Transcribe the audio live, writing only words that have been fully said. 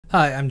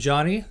Hi, I'm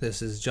Johnny.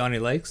 This is Johnny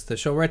Likes, the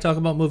show where I talk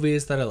about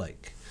movies that I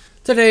like.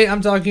 Today I'm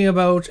talking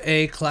about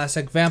a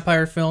classic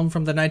vampire film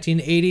from the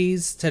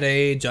 1980s.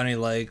 Today Johnny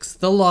likes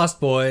The Lost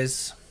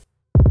Boys.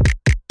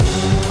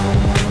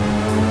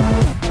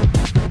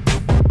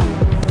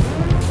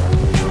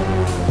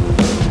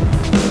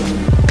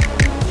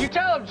 You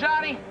tell him,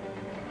 Johnny.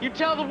 You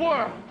tell the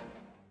world.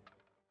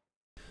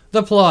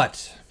 The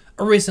plot.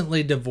 A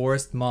recently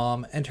divorced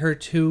mom and her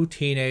two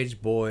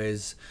teenage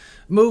boys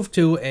move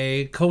to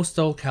a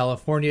coastal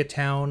California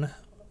town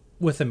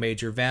with a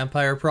major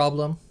vampire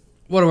problem.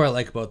 What do I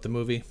like about the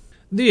movie?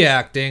 The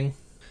acting.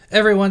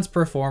 Everyone's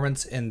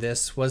performance in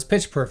this was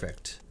pitch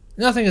perfect.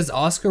 Nothing is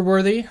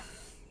Oscar-worthy,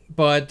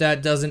 but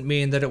that doesn't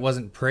mean that it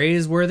wasn't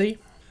praiseworthy.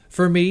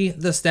 For me,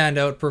 the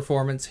standout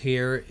performance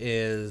here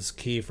is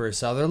Kiefer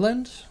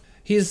Sutherland.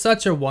 He's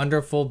such a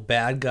wonderful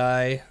bad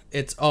guy,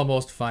 it's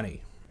almost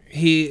funny.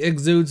 He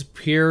exudes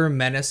pure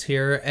menace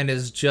here and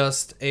is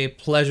just a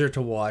pleasure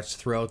to watch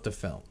throughout the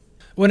film.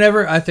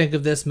 Whenever I think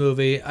of this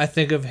movie, I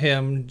think of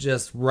him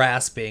just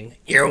rasping,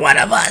 "You're one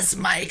of us,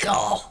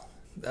 Michael."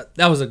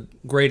 That was a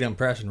great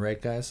impression,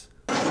 right, guys?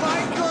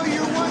 Michael,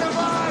 you're one of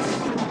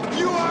us!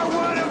 You are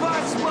one of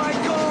us,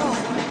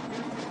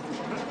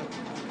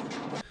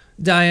 Michael!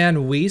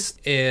 Diane Wiest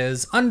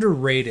is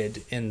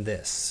underrated in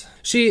this.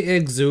 She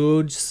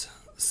exudes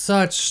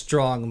such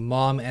strong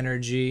mom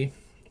energy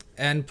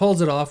and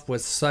pulls it off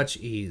with such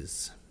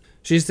ease.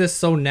 She's just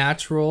so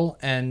natural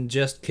and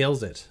just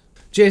kills it.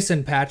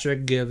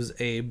 Patric gives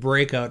a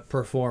breakout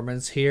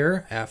performance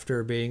here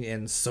after being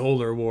in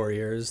Solar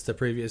Warriors the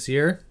previous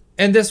year.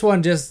 And this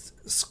one just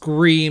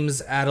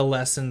screams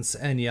adolescence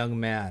and young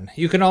man.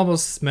 You can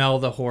almost smell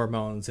the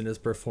hormones in his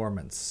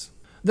performance.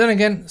 Then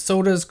again,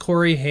 so does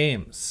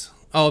Haim,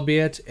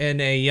 albeit in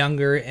a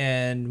younger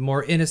and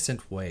more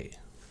innocent way.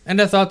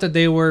 And I thought that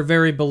they were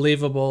very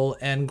believable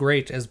and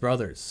great as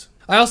brothers.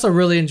 I also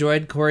really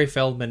enjoyed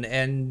Feldman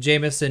and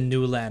Jamison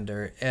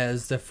Newlander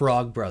as the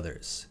Frog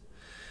Brothers.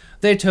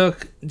 They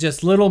took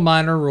just little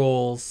minor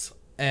roles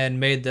and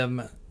made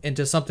them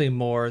into something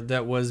more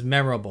that was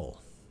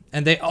memorable.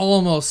 And they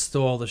almost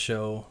stole the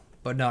show,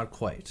 but not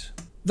quite.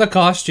 The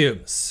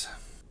costumes.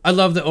 I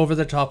love the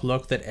over-the-top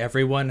look that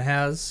everyone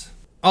has.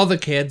 All the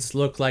kids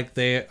look like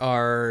they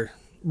are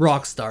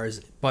rock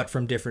stars, but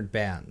from different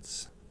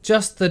bands.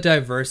 Just the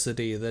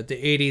diversity that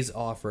the 80s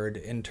offered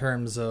in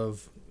terms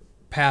of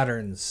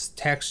patterns,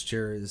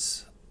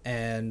 textures,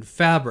 and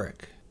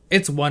fabric.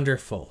 It's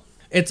wonderful.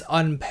 It's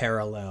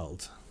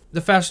unparalleled. The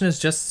fashion is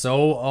just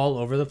so all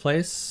over the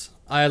place.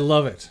 I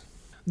love it.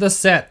 The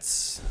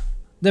sets.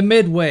 The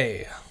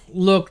midway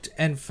looked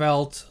and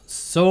felt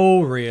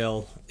so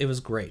real. It was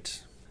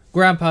great.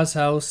 Grandpa's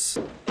house.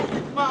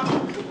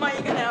 Mom, you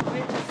gonna help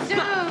me?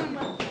 Soon!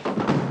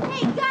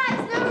 Hey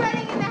guys, no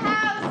running in the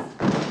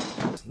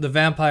house! The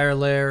vampire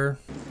lair.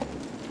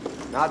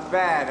 Not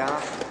bad,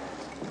 huh?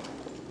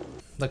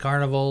 The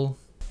carnival.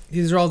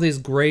 These are all these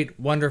great,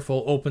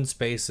 wonderful open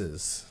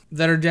spaces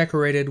that are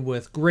decorated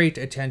with great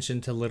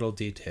attention to little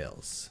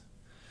details,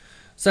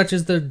 such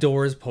as the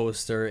Doors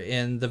poster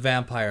in the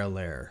vampire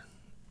lair,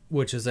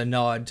 which is a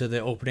nod to the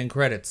opening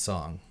credits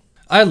song.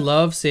 I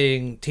love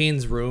seeing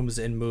teens' rooms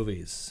in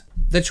movies.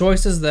 The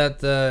choices that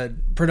the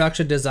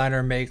production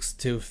designer makes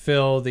to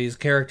fill these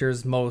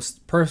characters'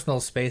 most personal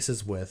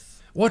spaces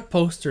with. What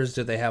posters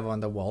do they have on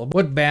the wall?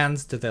 What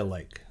bands do they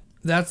like?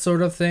 That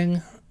sort of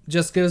thing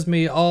just gives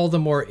me all the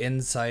more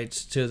insight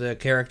to the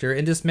character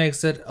and just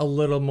makes it a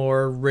little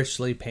more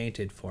richly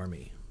painted for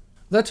me.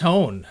 The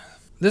tone.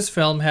 This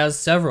film has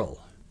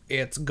several.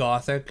 It's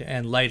gothic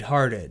and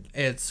lighthearted.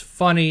 It's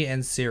funny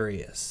and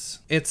serious.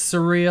 It's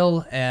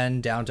surreal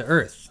and down to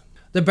earth.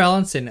 The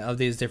balancing of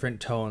these different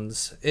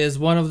tones is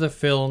one of the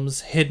film's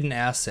hidden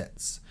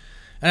assets.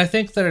 And I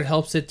think that it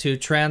helps it to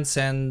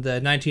transcend the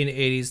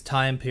 1980s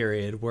time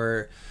period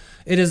where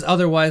it is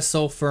otherwise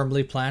so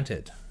firmly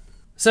planted.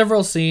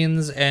 Several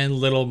scenes and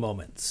little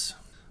moments.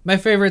 My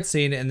favorite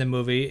scene in the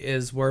movie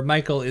is where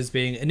Michael is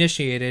being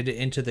initiated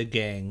into the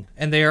gang,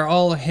 and they are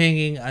all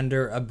hanging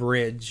under a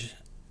bridge,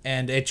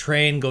 and a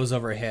train goes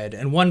overhead,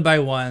 and one by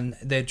one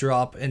they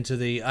drop into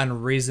the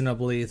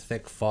unreasonably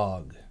thick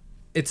fog.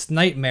 It's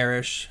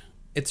nightmarish,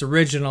 it's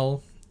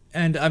original,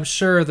 and I'm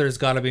sure there's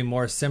gotta be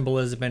more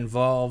symbolism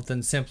involved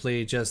than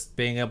simply just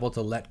being able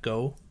to let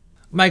go.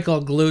 Michael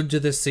glued to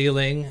the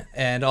ceiling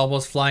and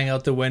almost flying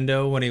out the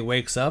window when he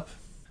wakes up.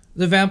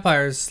 The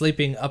vampires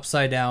sleeping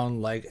upside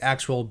down like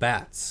actual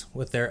bats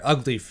with their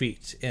ugly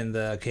feet in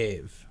the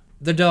cave.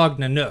 The dog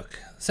Nanook,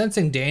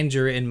 sensing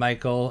danger in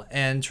Michael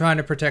and trying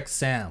to protect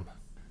Sam.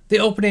 The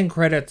opening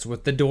credits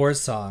with the Doors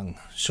song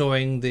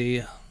showing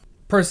the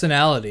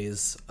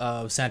personalities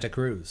of Santa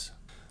Cruz.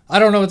 I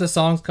don't know what the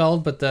song's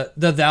called, but the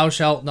Thou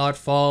Shalt Not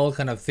Fall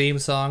kind of theme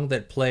song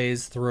that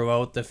plays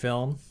throughout the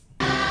film.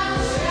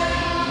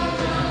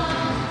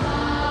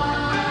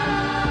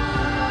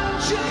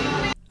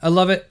 I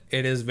love it.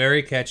 It is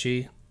very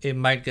catchy. It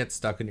might get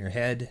stuck in your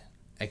head.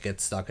 It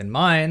gets stuck in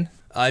mine.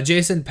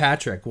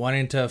 Patric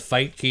wanting to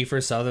fight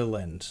Kiefer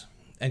Sutherland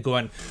and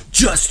going,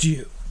 "Just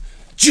you!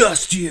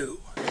 Just you!"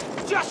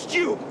 Just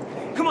you!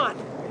 Come on!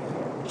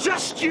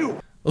 Just you!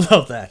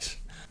 Love that.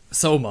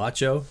 So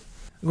macho.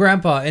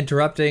 Grandpa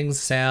interrupting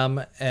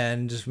Sam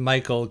and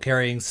Michael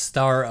carrying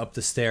Star up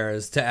the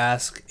stairs to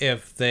ask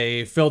if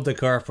they filled the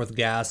car up with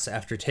gas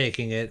after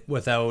taking it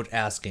without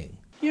asking.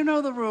 You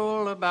know the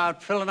rule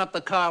about filling up the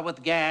car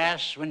with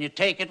gas when you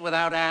take it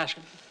without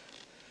asking?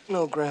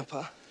 No,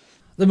 Grandpa.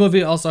 The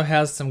movie also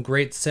has some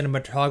great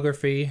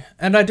cinematography,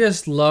 and I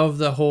just love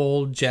the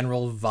whole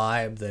general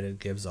vibe that it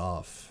gives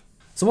off.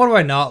 So what do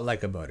I not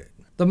like about it?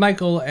 The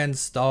Michael and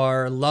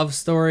Star love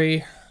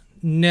story.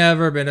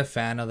 Never been a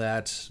fan of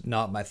that,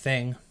 not my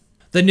thing.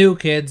 The new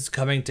kids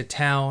coming to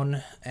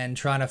town and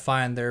trying to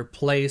find their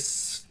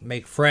place,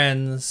 make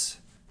friends,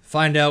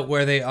 find out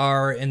where they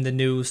are in the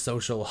new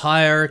social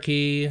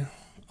hierarchy,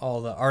 all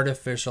the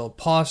artificial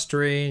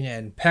posturing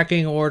and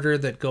pecking order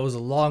that goes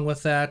along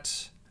with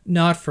that.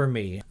 Not for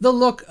me. The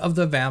look of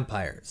the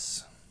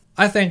vampires.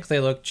 I think they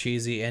look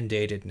cheesy and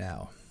dated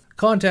now.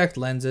 Contact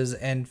lenses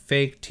and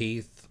fake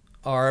teeth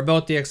are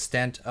about the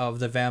extent of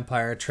the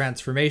vampire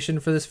transformation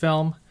for this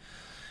film.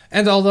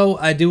 And although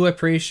I do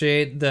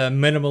appreciate the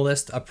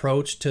minimalist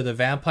approach to the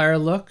vampire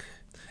look,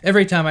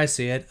 every time I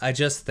see it, I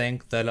just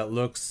think that it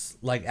looks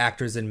like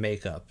actors in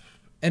makeup.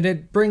 And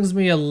it brings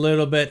me a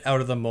little bit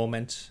out of the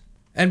moment.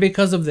 And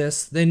because of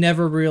this, they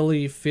never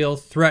really feel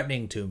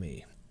threatening to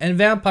me. And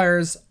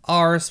vampires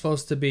are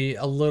supposed to be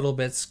a little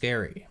bit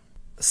scary.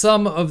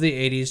 Some of the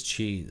 80s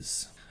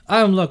cheese.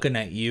 I'm looking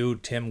at you,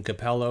 Tim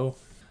Capello.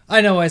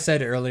 I know I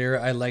said earlier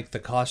I like the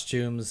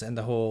costumes and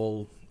the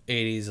whole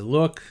 80s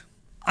look.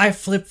 I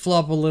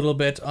flip-flop a little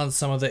bit on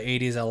some of the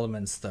 80s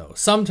elements though.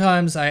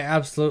 Sometimes I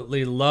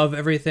absolutely love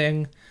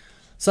everything.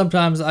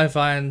 Sometimes I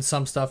find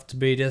some stuff to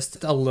be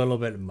just a little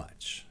bit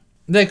much.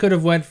 They could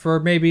have went for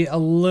maybe a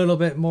little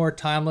bit more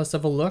timeless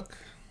of a look.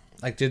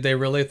 Like, did they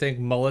really think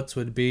mullets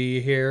would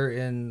be here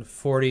in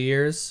 40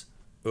 years?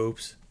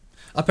 Oops.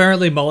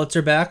 Apparently mullets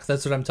are back.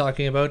 That's what I'm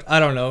talking about.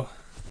 I don't know.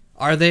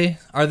 Are they?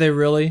 Are they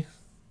really?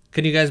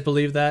 Can you guys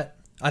believe that?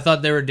 I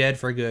thought they were dead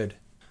for good.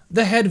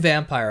 The head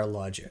vampire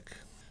logic.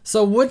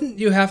 So wouldn't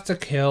you have to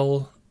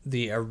kill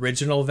the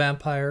original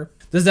vampire?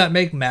 Does that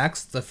make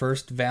Max the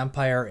first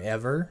vampire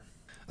ever?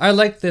 I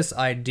like this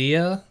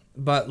idea,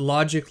 but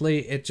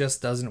logically it just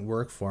doesn't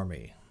work for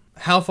me.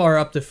 How far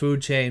up the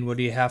food chain would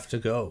he have to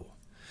go?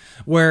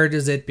 Where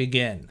does it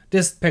begin?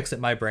 This picks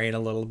at my brain a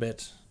little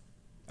bit.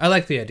 I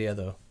like the idea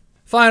though.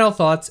 Final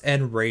thoughts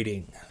and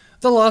rating.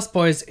 The Lost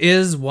Boys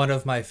is one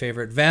of my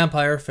favorite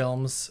vampire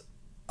films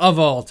of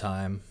all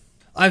time.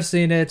 I've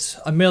seen it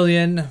 1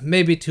 million,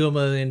 maybe 2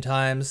 million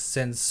times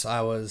since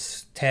I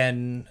was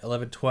 10,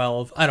 11,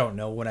 12. I don't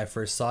know when I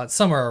first saw it,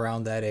 somewhere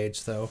around that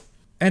age though.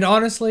 And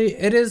honestly,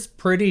 it is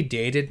pretty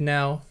dated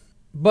now.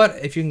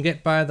 But if you can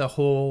get by the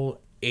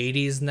whole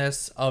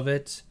 80s-ness of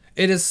it,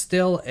 it is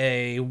still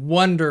a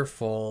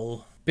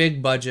wonderful,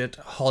 big-budget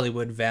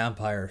Hollywood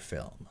vampire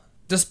film.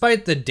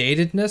 Despite the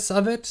datedness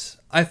of it,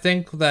 I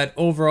think that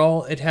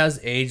overall it has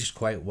aged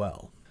quite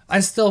well.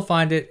 I still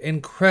find it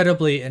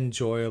incredibly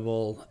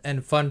enjoyable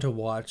and fun to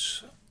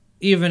watch,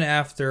 even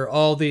after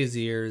all these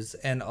years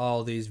and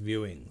all these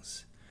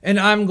viewings. And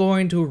I'm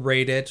going to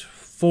rate it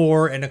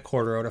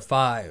 4.25 out of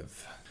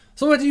 5.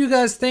 So what do you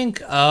guys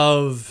think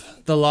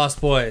of The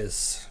Lost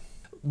Boys?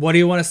 What do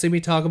you want to see me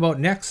talk about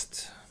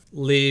next?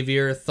 Leave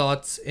your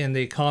thoughts in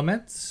the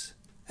comments.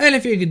 And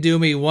if you could do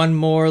me one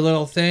more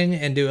little thing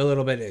and do a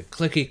little bit of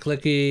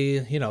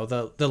clicky, you know,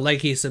 the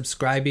likey,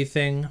 subscribey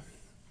thing,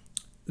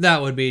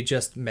 that would be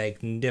just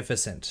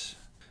magnificent.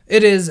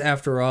 It is,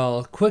 after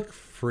all, quick,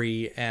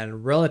 free,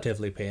 and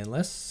relatively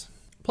painless.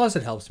 Plus,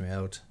 it helps me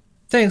out.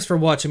 Thanks for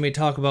watching me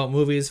talk about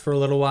movies for a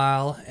little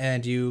while,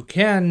 and you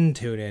can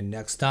tune in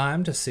next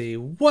time to see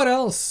what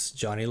else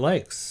Johnny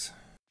likes.